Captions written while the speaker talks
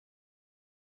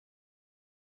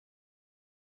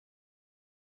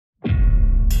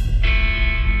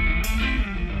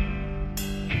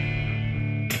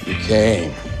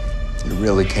came. You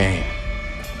really came.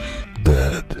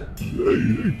 Dad.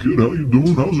 Hey, kid, how you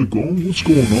doing? How's it going? What's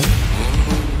going on?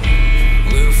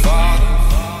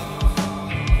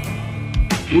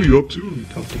 What are you up to?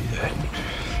 Don't do that.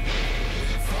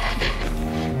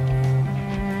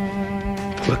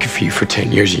 Looking for you for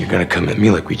 10 years and you're gonna come at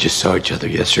me like we just saw each other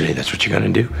yesterday. That's what you're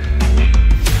gonna do?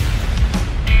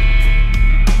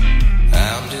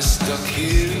 I'm just stuck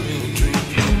here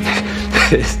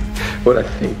dreaming. What I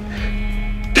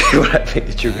think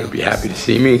that you're gonna be happy to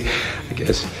see me. I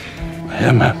guess I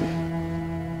am happy.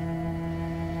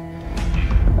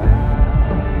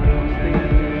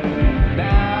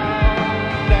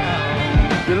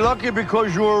 You're lucky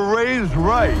because you were raised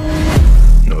right.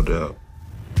 No doubt.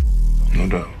 No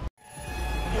doubt.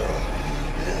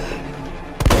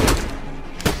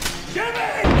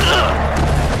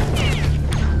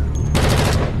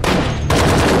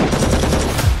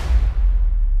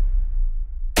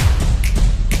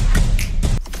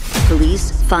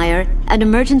 Police, fire, and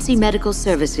emergency medical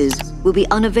services will be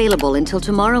unavailable until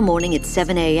tomorrow morning at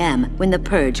 7 a.m. when the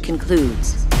purge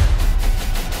concludes.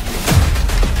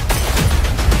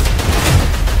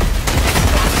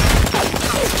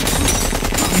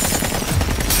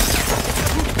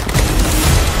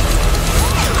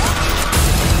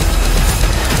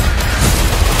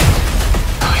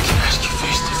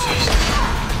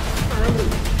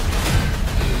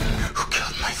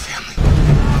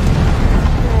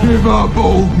 Give up,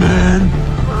 old man.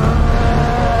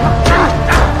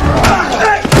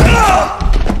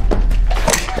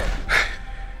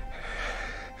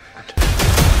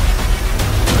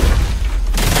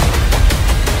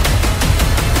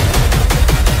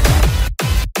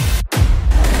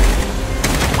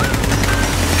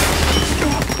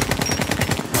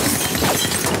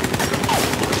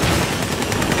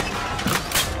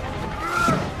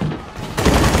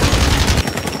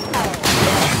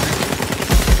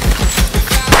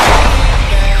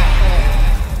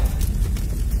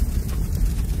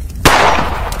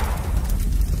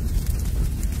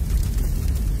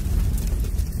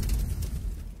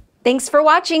 Thanks for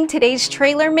watching today's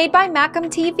trailer made by Macam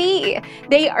TV.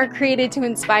 They are created to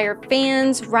inspire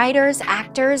fans, writers,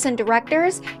 actors, and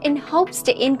directors in hopes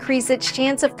to increase its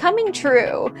chance of coming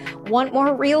true. Want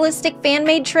more realistic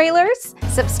fan-made trailers?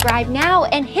 Subscribe now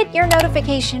and hit your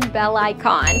notification bell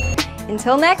icon.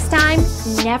 Until next time,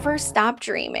 never stop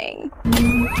dreaming.